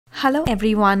Hello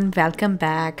everyone, welcome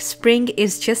back. Spring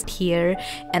is just here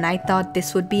and I thought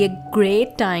this would be a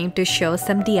great time to show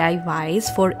some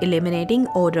DIYs for eliminating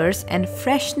odors and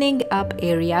freshening up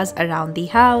areas around the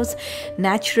house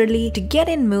naturally to get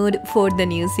in mood for the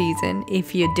new season.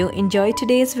 If you do enjoy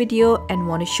today's video and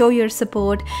want to show your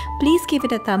support, please give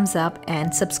it a thumbs up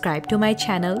and subscribe to my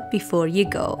channel before you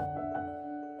go.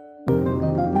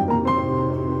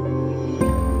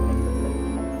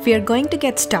 We are going to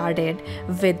get started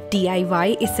with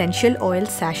DIY essential oil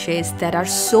sachets that are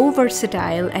so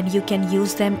versatile and you can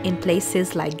use them in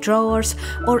places like drawers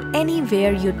or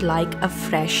anywhere you'd like a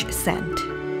fresh scent.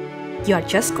 You are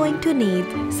just going to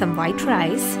need some white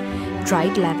rice,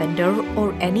 dried lavender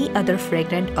or any other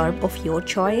fragrant herb of your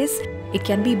choice. It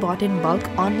can be bought in bulk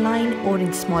online or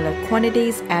in smaller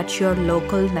quantities at your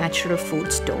local natural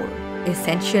food store.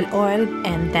 Essential oil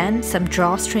and then some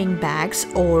drawstring bags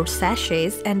or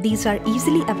sachets, and these are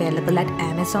easily available at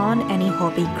Amazon, any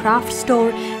hobby craft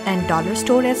store and dollar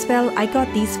store as well. I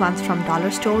got these ones from dollar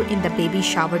store in the baby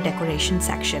shower decoration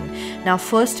section. Now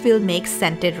first we'll make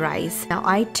scented rice. Now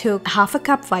I took half a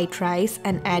cup white rice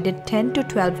and added 10 to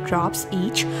 12 drops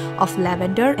each of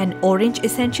lavender and orange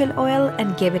essential oil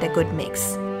and gave it a good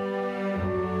mix.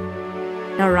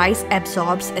 Now rice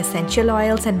absorbs essential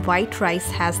oils and white rice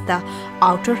has the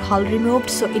outer hull removed,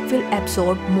 so it will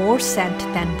absorb more scent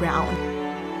than brown.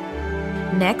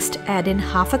 Next, add in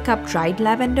half a cup dried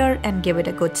lavender and give it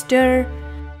a good stir.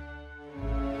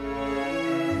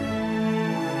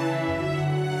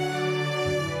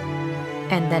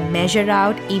 And then measure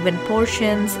out even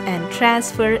portions and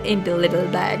transfer into little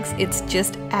bags. It's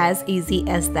just as easy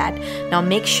as that. Now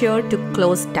make sure to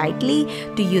close tightly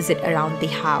to use it around the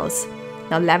house.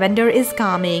 Now lavender is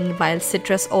calming while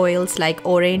citrus oils like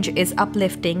orange is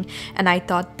uplifting, and I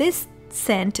thought this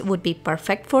scent would be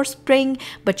perfect for spring,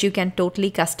 but you can totally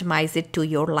customize it to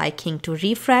your liking. To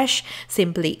refresh,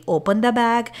 simply open the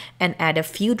bag and add a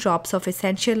few drops of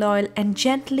essential oil and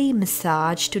gently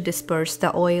massage to disperse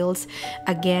the oils.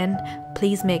 Again,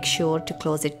 please make sure to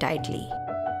close it tightly.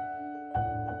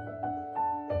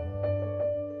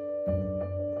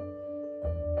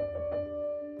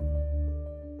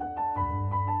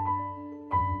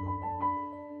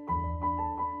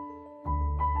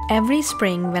 Every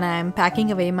spring when I am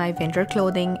packing away my winter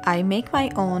clothing, I make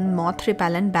my own moth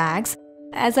repellent bags,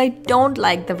 as I don't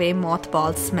like the way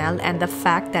mothballs smell and the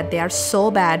fact that they are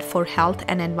so bad for health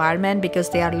and environment because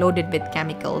they are loaded with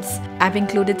chemicals. I've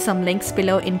included some links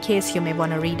below in case you may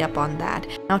want to read up on that.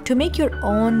 Now to make your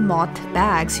own moth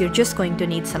bags, you're just going to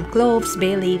need some cloves,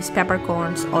 bay leaves,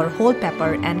 peppercorns or whole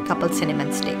pepper and couple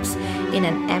cinnamon sticks. In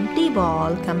an empty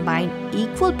bowl, combine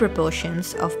equal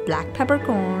proportions of black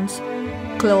peppercorns,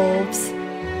 cloves,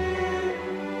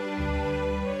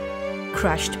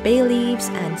 crushed bay leaves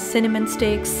and cinnamon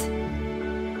sticks,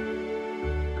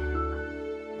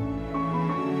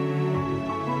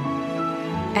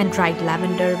 and dried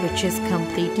lavender, which is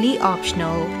completely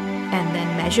optional, and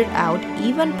then measure out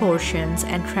even portions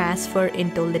and transfer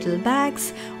into little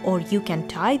bags, or you can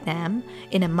tie them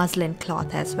in a muslin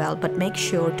cloth as well, but make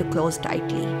sure to close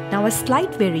tightly. Now a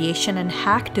slight variation and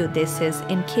hack to this is,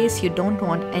 in case you don't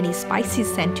want any spicy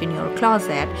scent in your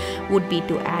closet, would be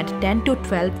to add 10 to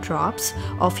 12 drops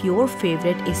of your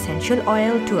favorite essential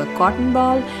oil to a cotton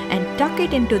ball and tuck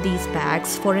it into these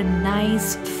bags for a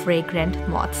nice fragrant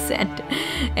moth scent.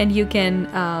 And you can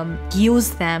use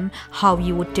them how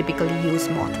you would typically use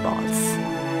mothballs.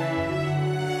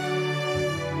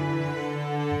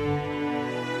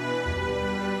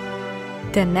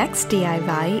 The next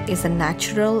DIY is a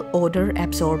natural odor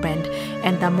absorbent,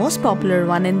 and the most popular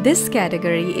one in this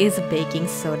category is baking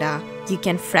soda. You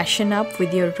can freshen up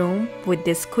with your room with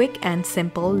this quick and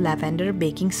simple lavender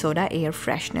baking soda air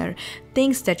freshener.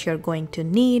 Things that you're going to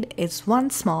need is one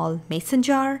small mason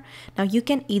jar. Now you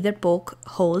can either poke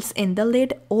holes in the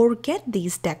lid or get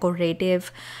these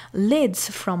decorative lids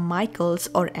from Michaels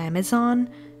or Amazon.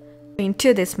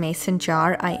 Into this mason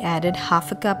jar, I added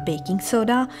half a cup baking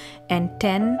soda and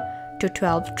 10 to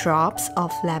 12 drops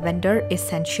of lavender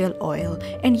essential oil,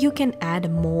 and you can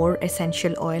add more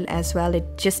essential oil as well.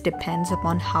 It just depends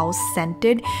upon how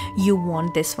scented you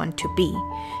want this one to be.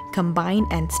 Combine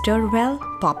and stir well,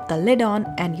 pop the lid on,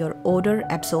 and your odor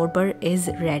absorber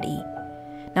is ready.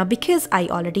 Now because I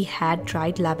already had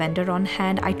dried lavender on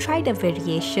hand, I tried a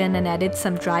variation and added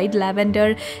some dried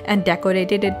lavender and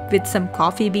decorated it with some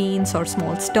coffee beans or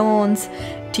small stones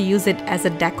to use it as a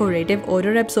decorative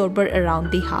odor absorber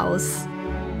around the house.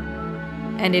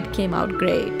 And it came out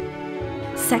great.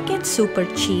 Second super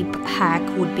cheap hack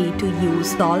would be to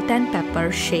use salt and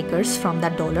pepper shakers from the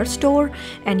dollar store,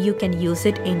 and you can use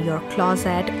it in your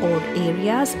closet or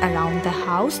areas around the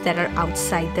house that are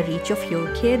outside the reach of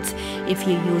your kids. If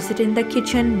you use it in the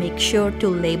kitchen, make sure to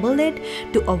label it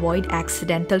to avoid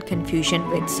accidental confusion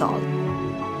with salt.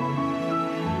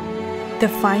 The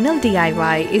final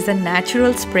DIY is a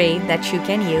natural spray that you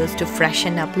can use to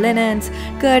freshen up linens,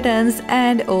 curtains,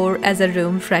 and or as a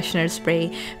room freshener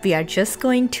spray. We are just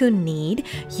going to need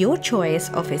your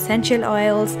choice of essential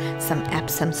oils, some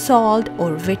Epsom salt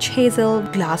or witch hazel,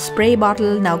 glass spray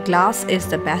bottle. Now glass is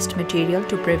the best material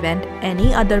to prevent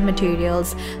any other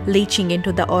materials leaching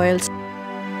into the oils.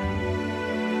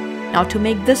 Now to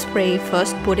make this spray,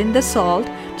 first put in the salt,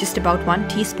 just about 1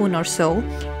 teaspoon or so,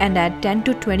 and add 10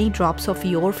 to 20 drops of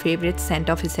your favorite scent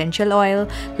of essential oil.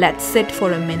 Let sit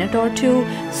for a minute or two.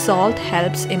 Salt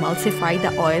helps emulsify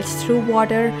the oils through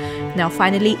water. Now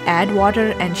finally add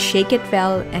water and shake it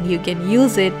well, and you can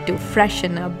use it to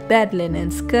freshen up bed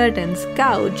linens, curtains,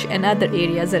 couch, and other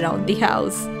areas around the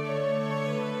house.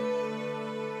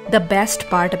 The best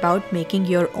part about making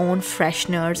your own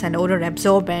fresheners and odor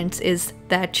absorbents is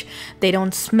that they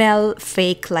don't smell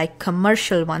fake like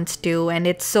commercial ones do, and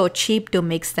it's so cheap to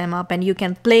mix them up, and you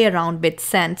can play around with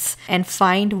scents and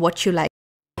find what you like.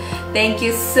 Thank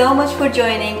you so much for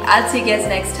joining. I'll see you guys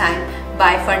next time.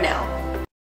 Bye for now.